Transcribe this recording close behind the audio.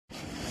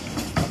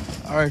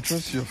I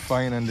trust you're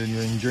fine and then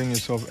you're enjoying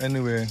yourself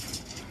anywhere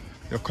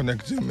you're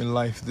connected in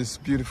life this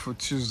beautiful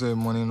Tuesday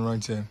morning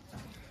right here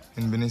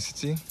in Benin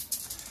City.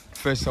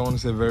 First, I want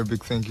to say a very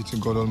big thank you to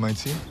God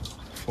Almighty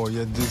for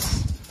yet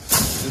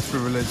this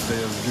privilege that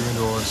He has given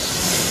to us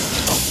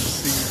to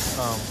see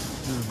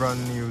this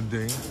brand new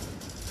day.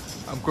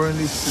 I'm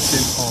currently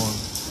sitting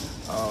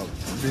on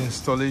the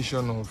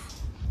installation of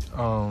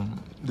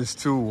the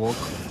steel work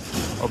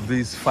of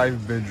this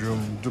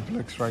 5-bedroom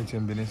duplex right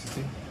here in Benin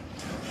City.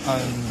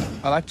 And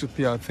I like to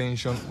pay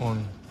attention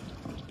on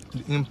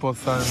the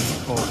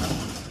importance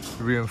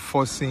of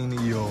reinforcing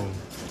your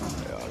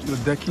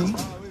decking,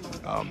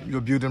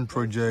 your building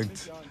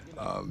project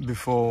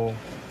before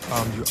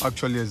you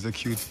actually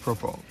execute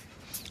proper.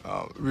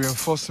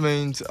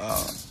 Reinforcement,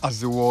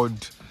 as the word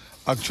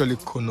actually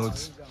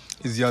connotes,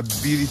 is the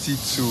ability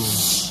to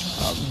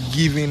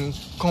giving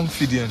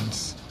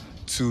confidence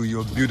to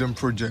your building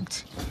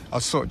project.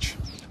 As such,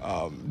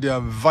 there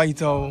are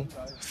vital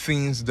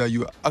things that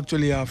you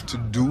actually have to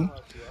do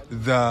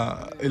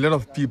that a lot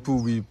of people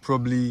will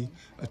probably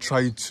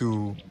try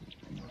to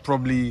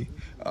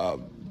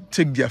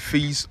take their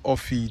face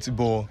off it,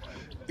 but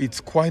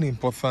it's quite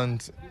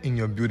important in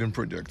your building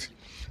project.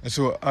 And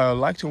so I'd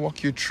like to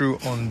walk you through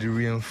on the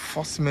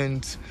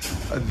reinforcement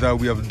that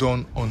we have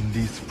done on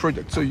this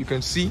project. So you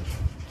can see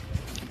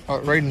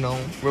right now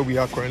where we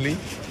are currently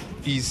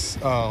is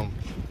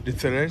the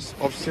terrace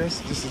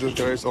upstairs. This is the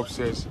terrace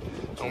upstairs,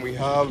 and we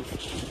have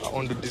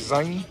on the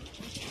design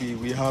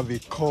we have a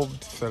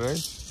curved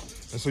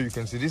terrace, and so you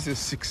can see this is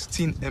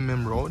 16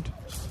 mm rod.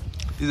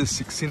 This is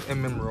 16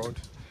 mm rod,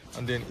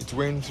 and then it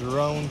went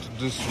around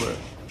this way.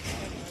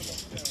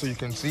 So you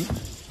can see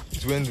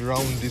it went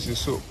around this way.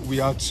 So we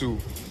had to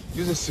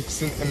use a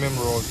 16 mm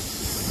rod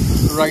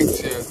right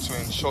here to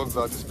ensure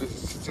that this place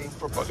is sitting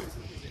properly.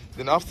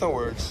 Then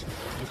afterwards,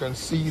 you can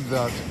see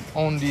that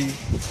on the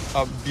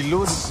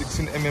below the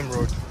 16 mm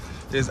rod,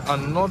 there's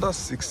another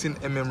 16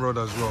 mm rod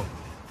as well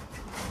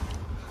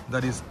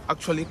that is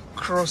actually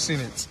crossing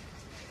it.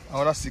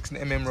 Another 16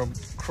 mm rod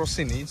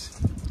crossing it,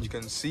 you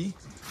can see,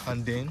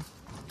 and then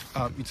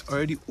it's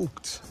already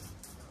hooked.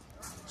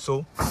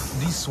 So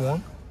this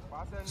one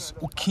is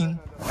hooking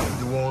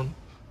the one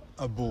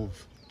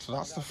above. So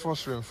that's the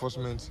first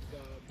reinforcement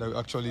that we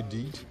actually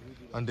did.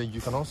 And then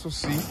you can also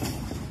see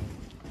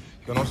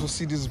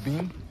this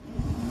beam.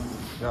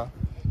 Yeah,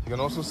 you can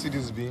also see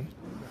this beam,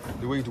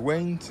 the way it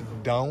went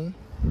down.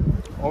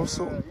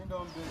 Also,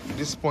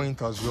 this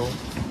point as well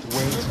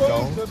went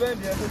down,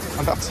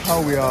 and that's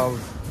how we have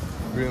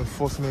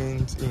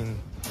reinforcement in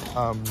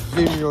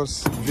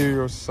various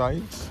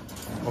sides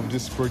of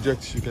this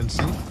project. You can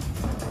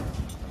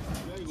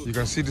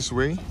see this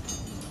way.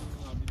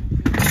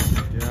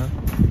 Yeah,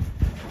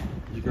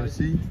 you can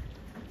see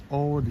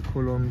all the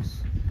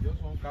columns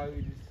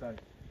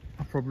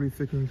are probably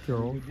taken care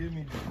of.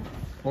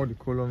 All the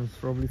columns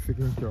probably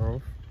taken care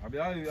of. You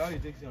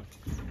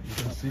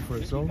can see for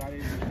yourself.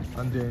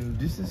 And then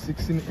this is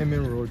 16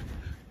 mm rod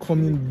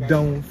coming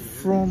down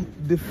from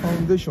the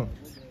foundation.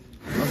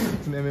 That's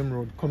 16 mm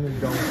rod coming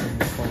down from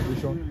the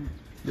foundation.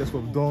 Yes,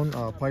 we've done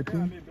our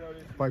piping.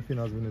 The piping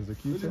has been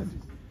executed.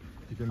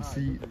 You can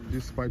see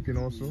this piping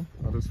also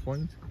at this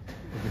point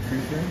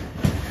executed.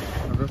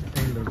 At that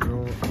end as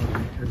well has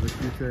been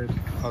executed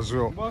as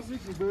well.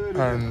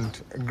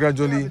 And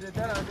gradually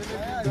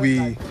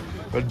we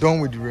are done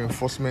with the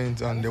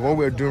reinforcement, and what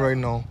we're doing right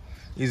now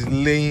is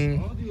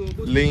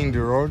laying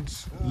the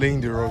rods.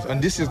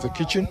 And this is the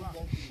kitchen.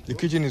 The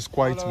kitchen is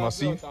quite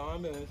massive.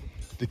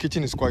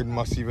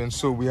 And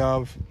so we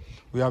have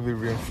a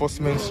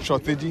reinforcement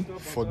strategy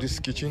for this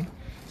kitchen.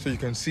 So you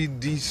can see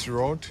this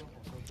rod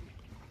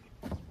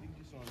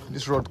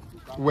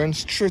went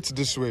straight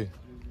this way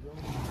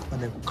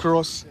and then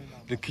crossed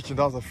the kitchen.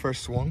 That's the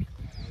first one.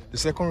 The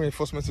second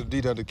reinforcement we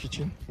did at the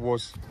kitchen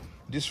was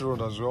this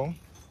rod as well.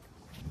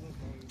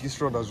 This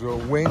rod as well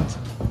went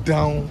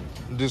down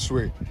this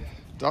way.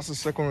 That's the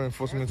second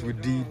reinforcement we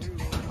did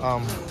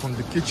from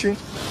the kitchen.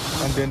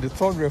 And then the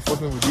third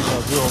reinforcement we did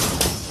as well,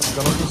 you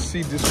can also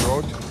see this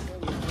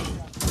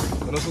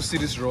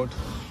rod.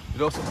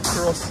 It also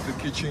crossed the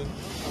kitchen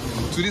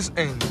to this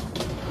end,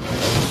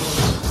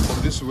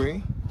 from this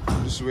way,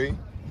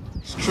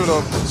 straight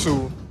up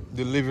to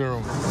the living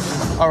room.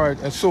 All right,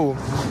 and so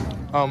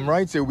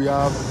right here we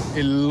have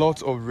a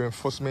lot of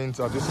reinforcements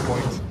at this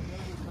point,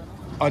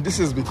 and this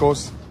is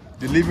because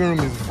the living room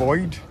is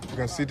void. You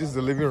can see this is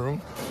the living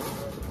room.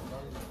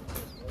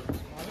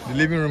 The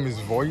living room is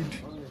void,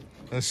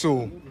 and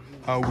so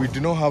we do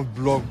not have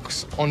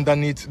blocks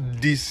underneath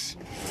this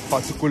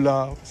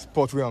particular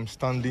spot where I'm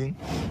standing,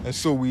 and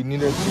so we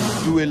needed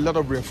to do a lot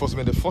of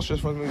reinforcement. The first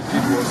reinforcement we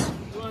did was,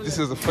 this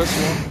is the first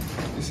one.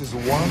 This is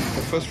the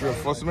first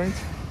reinforcement.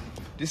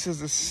 This is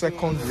the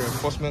second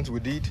reinforcement we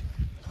did.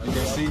 You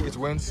can see it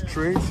went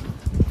straight,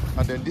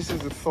 and then this is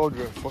the third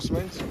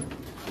reinforcement.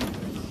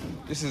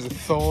 This is the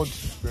third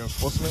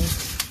reinforcement.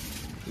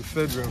 The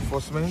third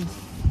reinforcement.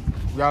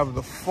 We have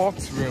the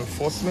fourth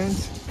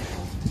reinforcement.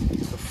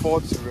 The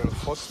fourth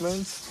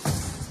reinforcement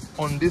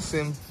on this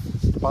same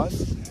part,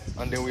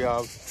 and then we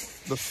have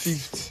the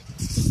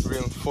 5th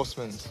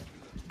reinforcement.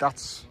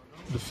 That's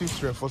the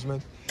 5th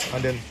reinforcement,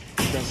 and then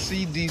you can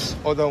see this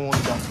other one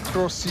that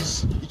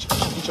crosses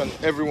each and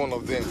every one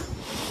of them,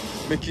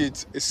 make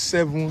it a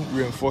 7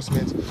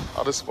 reinforcement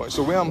at this point.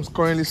 So where I'm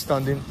currently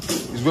standing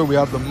is where we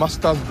have the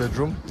master's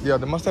bedroom. Yeah,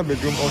 the master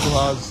bedroom also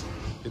has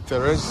a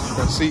terrace. You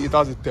can see it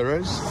has a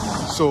terrace.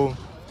 So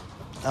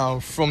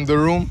from the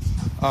room,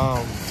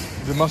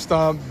 the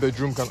master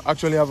bedroom can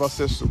actually have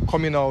access to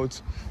coming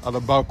out at the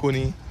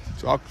balcony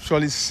to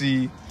actually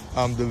see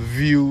the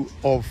view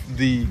of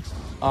the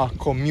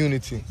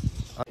community.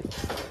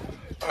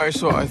 Alright,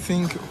 so I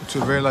think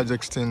to a very large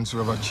extent we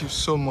have achieved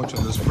so much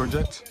on this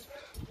project,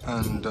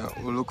 and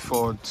we look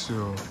forward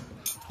to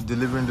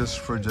delivering this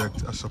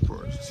project as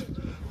promised.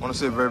 I want to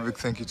say a very big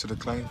thank you to the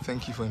client.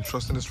 Thank you for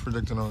entrusting this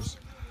project on us,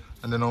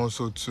 and then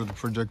also to the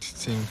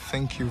project team.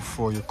 Thank you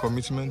for your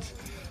commitment.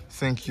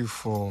 Thank you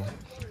for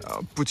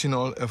putting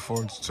all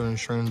efforts to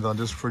ensuring that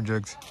this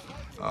project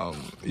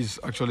is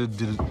actually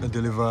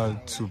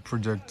delivered to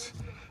project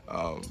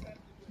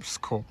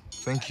scope.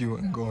 Thank you,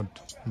 and God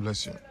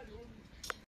bless you.